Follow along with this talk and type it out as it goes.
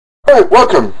Alright,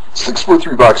 welcome.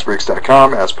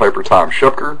 643boxbreaks.com, askpiper,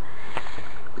 tomschepker.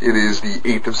 It is the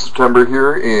 8th of September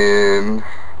here in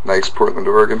nice Portland,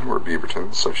 Oregon, or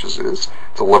Beaverton, such as it is.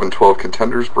 It's 11-12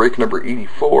 Contenders, break number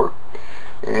 84.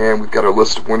 And we've got our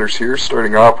list of winners here,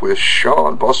 starting off with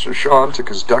Sean. Boston Sean took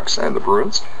his Ducks and the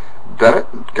Bruins.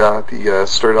 Bennett got the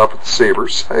started off with the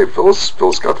Sabres. Hey, Phyllis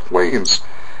got the Flames.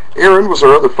 Aaron was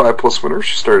our other 5+ winner.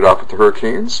 She started off with the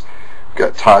Hurricanes. We've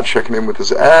got Todd checking in with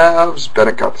his Avs.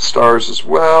 Bennett got the Stars as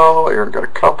well. Aaron got a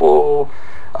couple.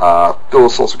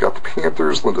 Phyllis also got the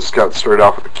Panthers. Linda Scott started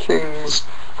off with the Kings.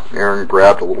 Aaron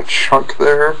grabbed a little chunk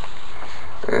there.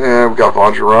 And we got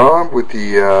Von Jerome with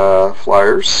the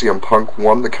Flyers. CM Punk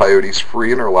won the Coyotes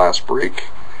free in our last break.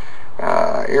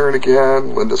 Aaron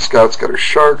again. Linda Scott's got her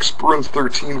Sharks. Bruins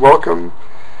 13, welcome.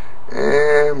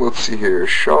 And let's see here.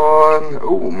 Sean.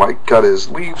 Oh, Mike got his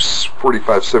Leafs.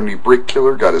 45-70 break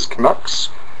killer. Got his Canucks.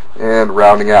 And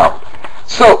rounding out.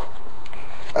 So,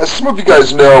 as some of you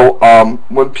guys know,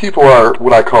 when people are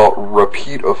what I call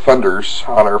repeat offenders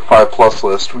on our 5+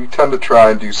 list, we tend to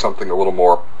try and do something a little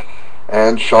more.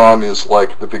 And Sean is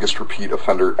like the biggest repeat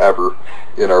offender ever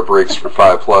in our breaks for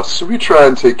 5+. So we try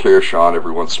and take care of Sean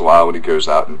every once in a while when he goes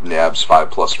out and nabs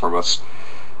 5+ from us.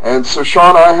 And so,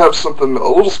 Sean, I have something a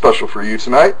little special for you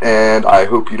tonight, and I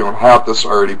hope you don't have this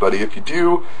already, buddy. If you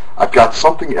do, I've got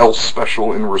something else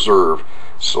special in reserve.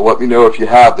 So let me know if you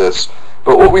have this.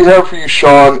 But what we have for you,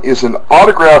 Sean, is an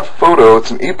autographed photo. It's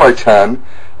an 8x10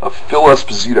 of Phil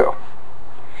Esposito.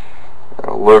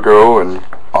 A logo and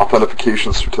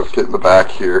authentication certificate in the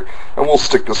back here. And we'll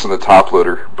stick this in the top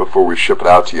loader before we ship it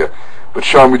out to you. But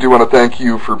Sean, we do want to thank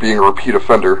you for being a repeat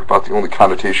offender. About the only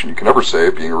connotation you can ever say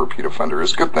of being a repeat offender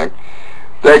is a good thing.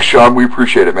 Thanks, Sean. We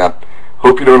appreciate it, man.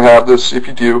 Hope you don't have this. If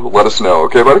you do, let us know.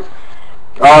 Okay, buddy?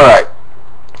 All right.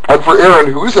 And for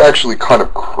Aaron, who is actually kind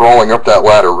of crawling up that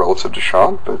ladder relative to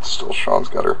Sean, but still Sean's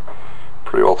got her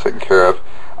pretty well taken care of,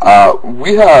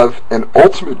 we have an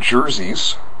Ultimate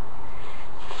Jerseys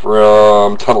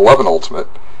from 10-11 Ultimate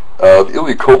of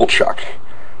Ilya Kovalchuk.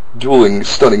 Dueling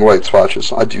stunning white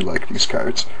swatches. I do like these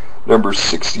cards. Number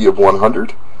 60 of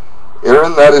 100.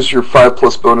 Aaron, that is your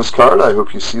 5+ bonus card. I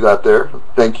hope you see that there.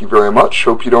 Thank you very much.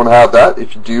 Hope you don't have that.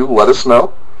 If you do, let us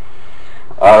know.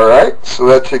 Alright, so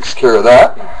that takes care of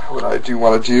that. What I do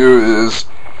want to do is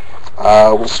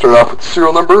we'll start off with the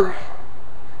serial number.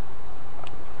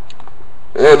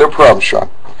 And no problem, Sean.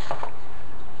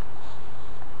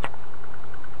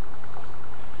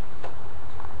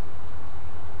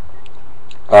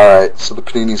 Alright, so the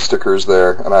Panini sticker is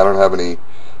there, and I don't have any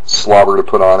slobber to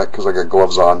put on it because I got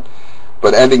gloves on.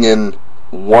 But ending in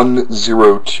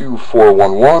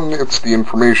 102411, it's the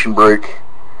information break.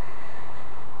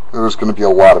 There's going to be a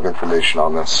lot of information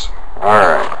on this.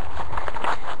 Alright.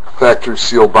 Factory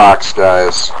sealed box,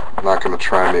 guys. I'm not going to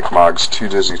try and make Moggs too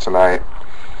dizzy tonight.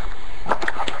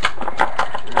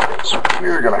 So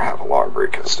we're going to have a long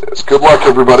break as it is. Good luck,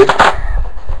 everybody.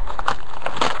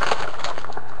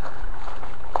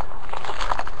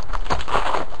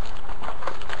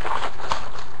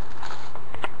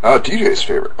 Oh, DJ's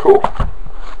favorite. Cool.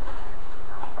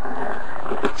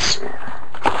 Let's see.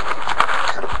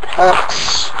 Got a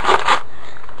packs.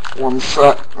 1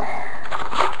 set.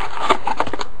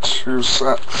 2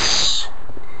 sets.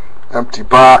 Empty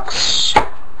box.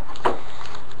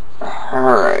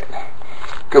 Alright.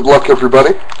 Good luck,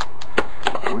 everybody.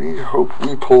 We hope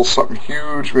we pull something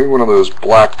huge. Maybe one of those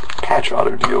black patch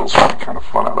auto deals will be kind of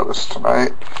fun out of this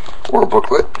tonight. Or a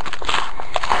booklet.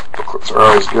 Booklets are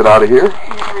always good out of here. You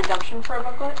have a redemption for a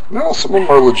booklet? No, some of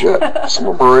them are legit. Some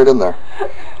of them are right in there.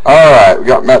 Alright, we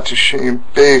got Matt Duchene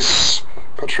base,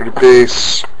 Petrarca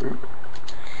base. Ooh.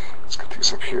 Let's get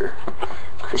these up here.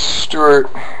 Chris Stewart,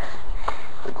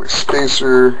 Ugly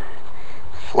Spacer,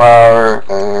 Flower,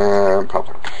 and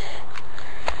Public.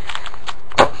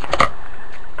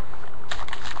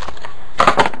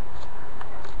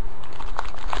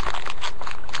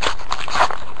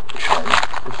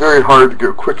 Very hard to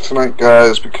go quick tonight,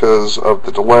 guys, because of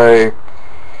the delay.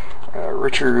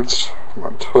 Richards,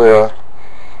 Montoya,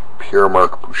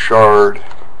 Pierre-Marc Bouchard.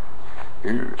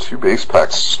 Ooh, 2 base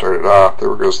packs started off.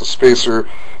 There goes the Spacer,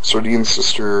 Sardine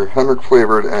Sister, Henrik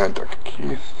Flavored, and Dr.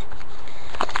 Keith.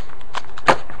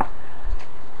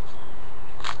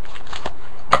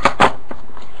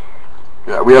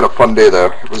 Yeah, we had a fun day,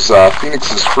 though. It was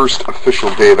Phoenix's first official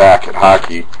day back at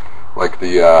hockey, like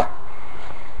the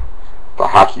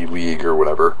Hockey League or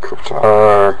whatever.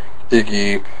 Kopitar,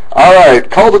 Iggy. Alright,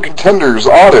 call the Contenders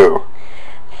auto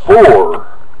for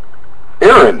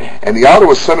Aaron and the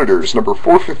Ottawa Senators, number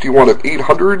 451 of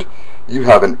 800. You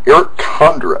have an Eric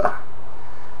Condra.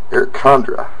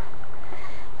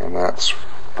 And that's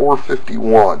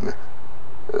 451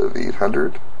 of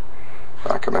 800.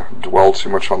 Not going to dwell too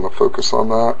much on the focus on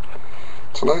that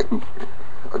tonight.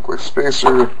 Ugly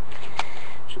Spacer,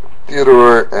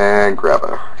 Theodore, and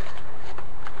Grabo.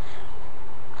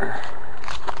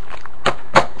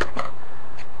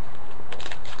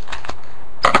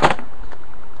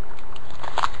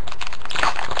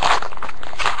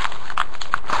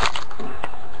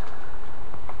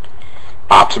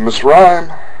 Optimus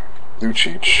Rhyme,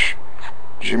 Lucic,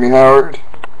 Jimmy Howard,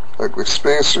 Ugly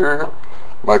Spacer,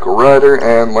 Michael Ryder,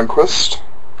 and Lundqvist.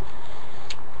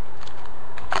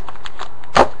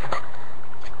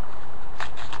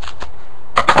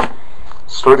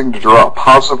 Starting to draw a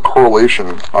positive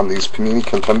correlation on these Panini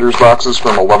Contenders boxes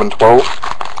from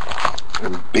 11-12,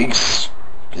 and base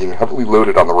being heavily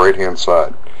loaded on the right-hand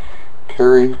side.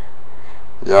 Perry,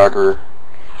 Yager,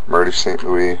 Marty St.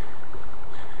 Louis,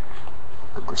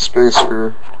 Ugly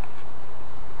Spacer,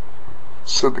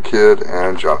 Sid the Kid,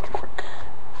 and Jonathan Quick.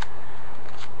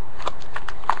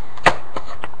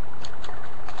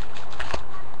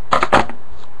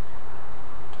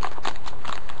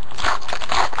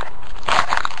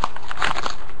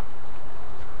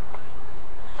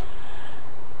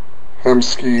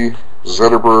 Hemsky,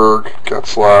 Zetterberg,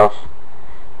 Getzlaff,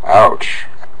 ouch,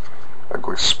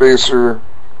 Ugly Spacer,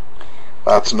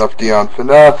 That's Enough Dion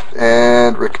Phaneuf,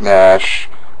 and Rick Nash.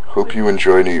 Hope you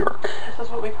enjoy New York. This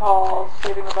is what we call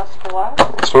saving the best for last?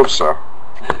 Let's hope so.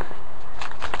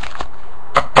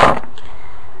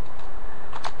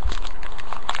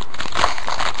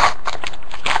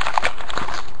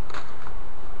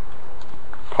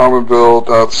 Palmerville,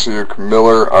 Datsuk,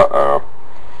 Miller,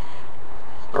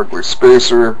 Ugly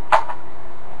Spacer,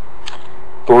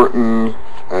 Thornton,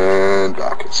 and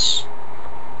Bacchus.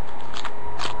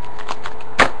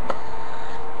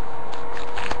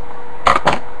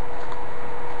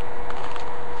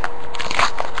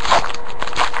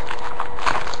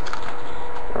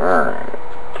 Alright,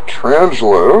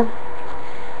 Petrangelo,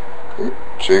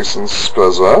 Jason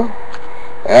Spezza,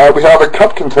 and we have a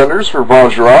Cup Contenders for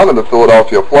Vangeron and the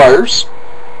Philadelphia Flyers.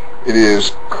 It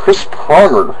is Chris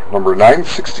Pronger, number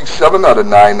 967 out of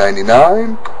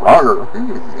 999.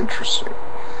 Pronger, interesting.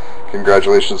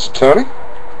 Congratulations to Tony.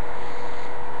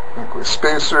 Ugly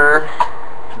Spacer,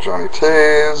 Johnny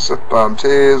Taze, Bob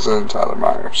Taze, and Tyler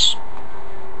Myers.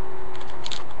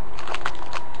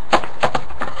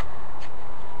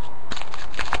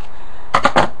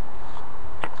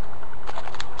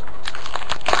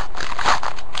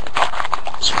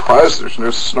 Surprised there's no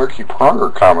snarky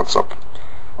Pronger comments up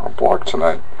on blog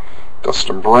tonight.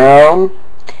 Dustin Brown,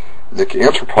 Nick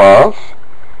Antropov.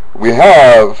 We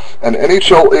have an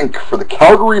NHL ink for the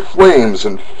Calgary Flames,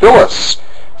 and Phyllis,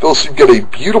 you get a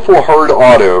beautiful hard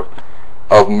auto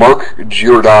of Mark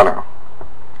Giordano.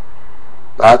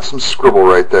 That's some scribble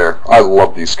right there. I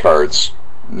love these cards.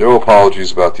 No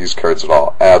apologies about these cards at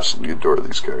all. Absolutely adore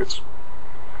these cards.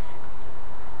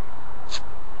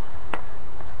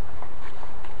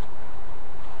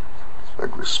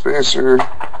 Ugly Spacer,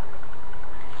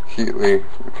 Heatley,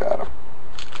 look at him.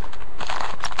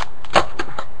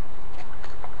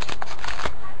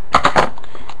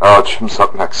 Oh, Jim's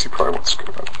up next. He probably wants to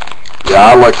go up. Yeah,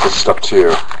 I like this stuff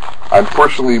too. I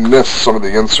unfortunately missed some of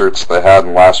the inserts they had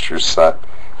in last year's set.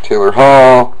 Taylor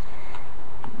Hall,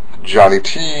 Johnny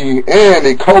T, and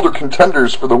a Calder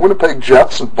Contenders for the Winnipeg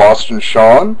Jets of Boston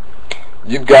Sean.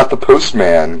 You've got the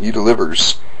Postman. He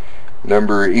delivers.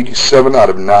 Number 87 out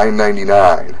of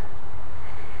 999.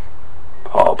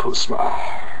 Paul Postma.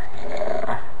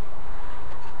 Yeah.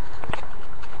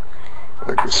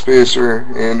 Ugly Spacer,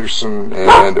 Anderson,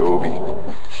 and Obi.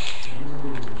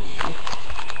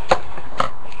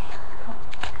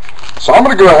 So I'm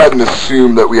going to go ahead and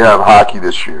assume that we have hockey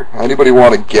this year. Anybody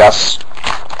want to guess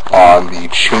on the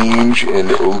change in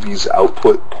Obi's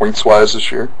output points-wise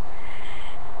this year?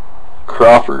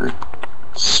 Crawford,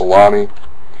 Solani,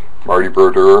 Marty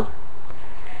Brodeur,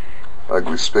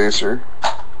 Ugly Spacer.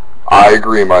 I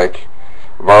agree, Mike.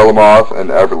 Varlamov and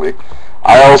Everly.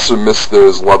 I also missed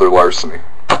those leather larceny.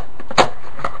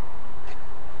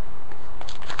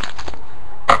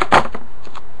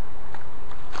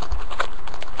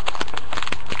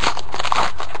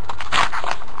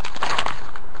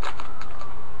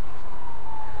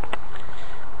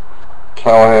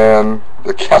 Callahan,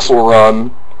 the Kessel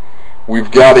run.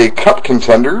 We've got a Cup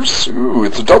Contenders. Ooh,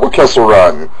 it's a double Kessel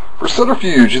run. For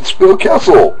Centrifuge, it's Phil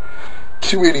Kessel.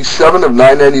 287 of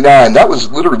 999. That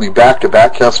was literally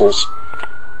back-to-back Kessels.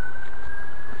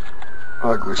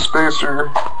 Ugly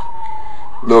Spacer,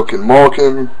 Milk and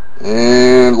Malkin,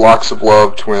 and Locks of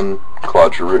Love, twin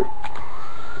Claude Giroux.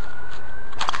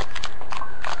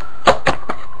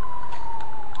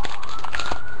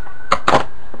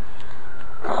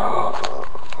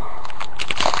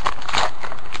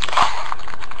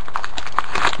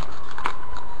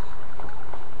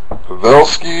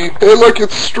 Pavelski. Hey, look,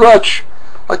 it's Stretch.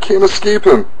 I can't escape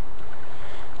him.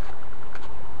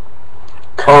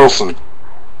 Carlson.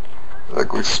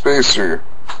 Ugly Spacer.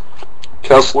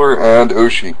 Kessler and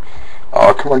Oshie.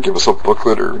 Oh, come on, give us a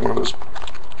booklet or one of those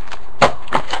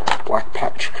black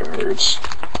patch cards.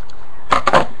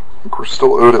 I think we're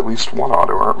still owed at least one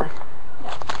auto, aren't we?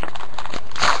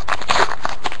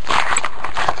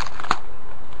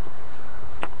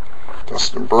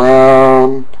 Dustin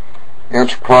Brown.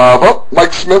 Antropov. Oh,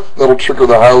 Mike Smith. That'll trigger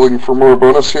the Howling for More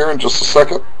bonus here in just a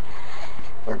second.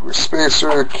 Ugly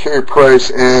Spacer, Carey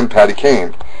Price, and Patty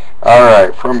Kane.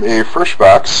 Alright, from a fresh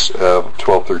box of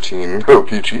 12-13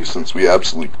 OPG, since we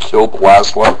absolutely killed the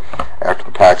last one after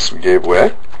the packs we gave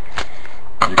away.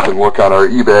 You can look on our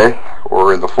eBay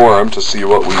or in the forum to see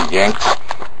what we yanked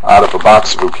out of a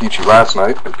box of OPG last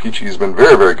night. OPG has been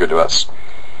very, very good to us.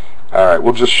 Alright,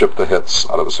 we'll just ship the hits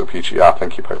out of this OPG. Ah,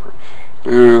 thank you, Piper.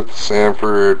 Booth,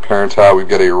 Sanford, Parental. We've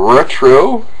got a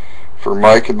retro for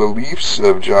Mike and the Leafs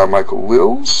of John Michael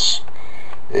Lills.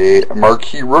 A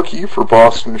marquee rookie for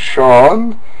Boston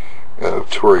Sean of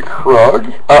Torrey Krug.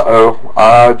 Uh-oh,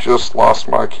 I just lost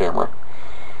my camera.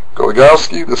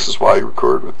 Goligoski, this is why you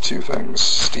record with two things.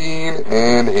 Steen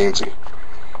and Hainsey.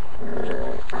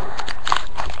 Alright.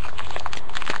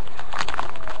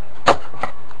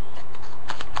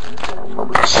 I'll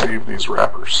remember to save these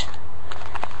wrappers.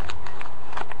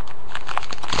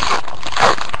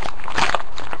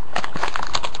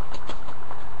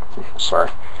 Sorry.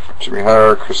 Jimmy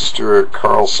Hire, Chris Stewart,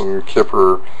 Carlson,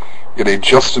 Kipper. Get a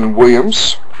Justin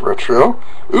Williams retro.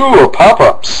 Ooh, a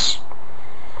pop-ups.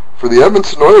 For the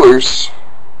Edmonton Oilers,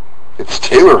 it's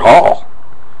Taylor Hall.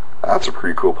 That's a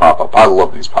pretty cool pop-up. I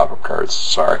love these pop-up cards.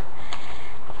 Sorry.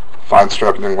 Fine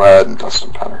Strapping Young Lad and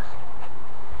Dustin Penner.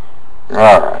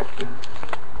 Alright.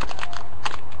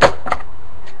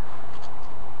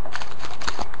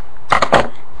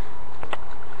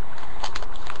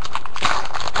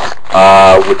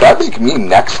 Would that make me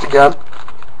next again?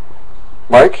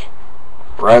 Mike?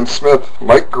 Brian Smith,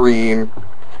 Mike Green.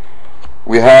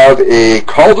 We have a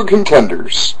Calder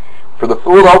Contenders for the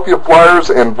Philadelphia Flyers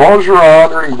and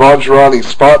Vongeron, earning Vongeron a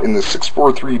spot in the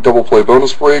 643 double play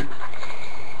bonus break.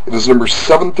 It is number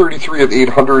 733 of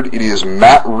 800. It is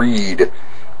Matt Reed.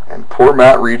 And poor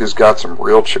Matt Reed has got some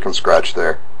real chicken scratch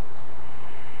there.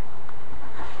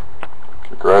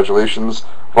 Congratulations,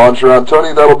 Vongeron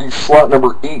Tony. That'll be slot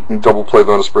number 8 in double play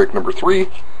bonus break number 3.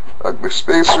 Ugly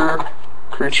Spacer,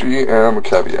 Creechy, and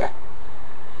McCavier.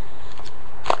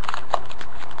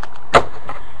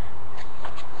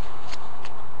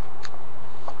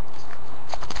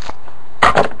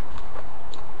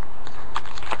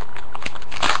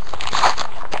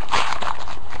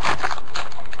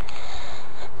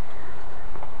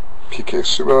 PK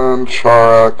Subban,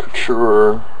 Chara,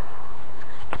 Couture,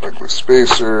 Ugly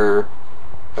Spacer,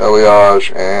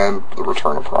 Eliage, and the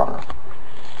Return of Prana.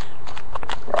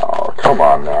 Oh, come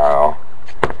on now.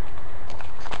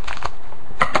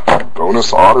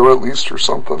 Bonus auto at least or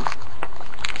something.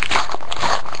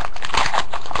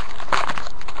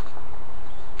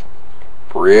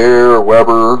 Briere,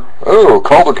 Weber. Oh,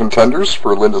 Calder Contenders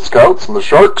for Linda Scouts and the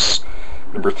Sharks.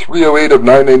 Number 308 of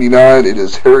 999. It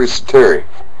is Harry Sateri.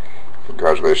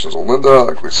 Congratulations, Linda,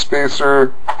 Ugly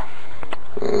Spacer,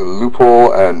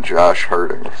 Loophole, and Josh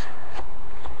Harding.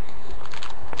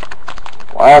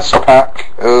 Last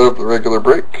pack of the regular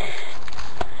break.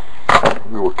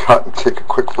 We will cut and take a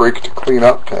quick break to clean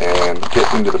up and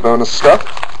get into the bonus stuff.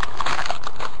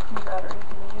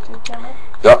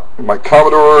 Yep, Mike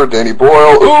Commodore, Danny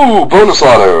Boyle. Ooh, bonus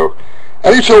auto.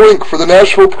 NHL Link for the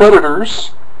Nashville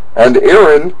Predators. And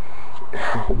Aaron,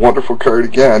 wonderful card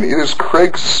again. It is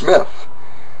Craig Smith.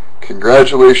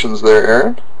 Congratulations there,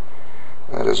 Aaron.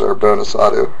 That is our bonus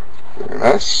auto. Very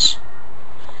nice.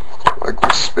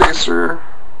 Ugly Spacer,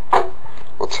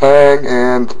 Letang,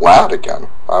 and Loud again.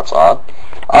 That's odd.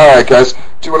 Alright, guys.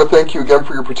 Do want to thank you again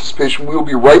for your participation. We'll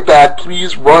be right back.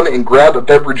 Please run and grab a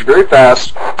beverage very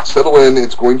fast. Settle in.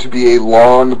 It's going to be a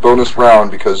long bonus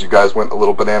round because you guys went a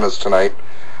little bananas tonight.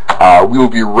 We will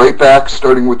be right back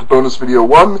starting with the bonus video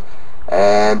 1,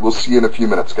 and we'll see you in a few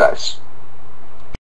minutes, guys.